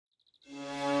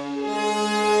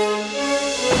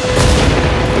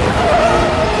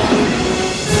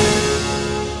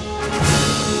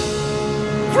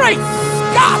Great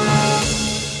Scott!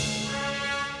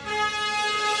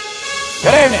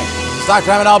 Good evening. It's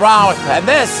Dr. Emmett L. Brown, and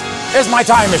this is my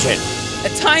time machine. A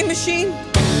time machine?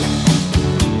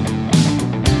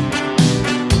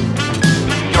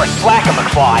 You're a slacker,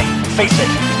 McFly. Face it,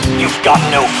 you've got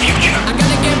no future. I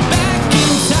gotta get back in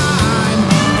time.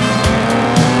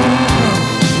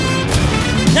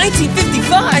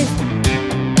 1955?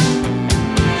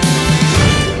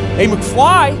 Hey,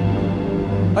 McFly!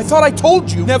 I thought I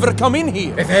told you never to come in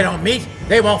here. If they don't meet,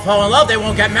 they won't fall in love, they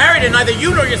won't get married, and neither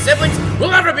you nor your siblings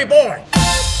will ever be born.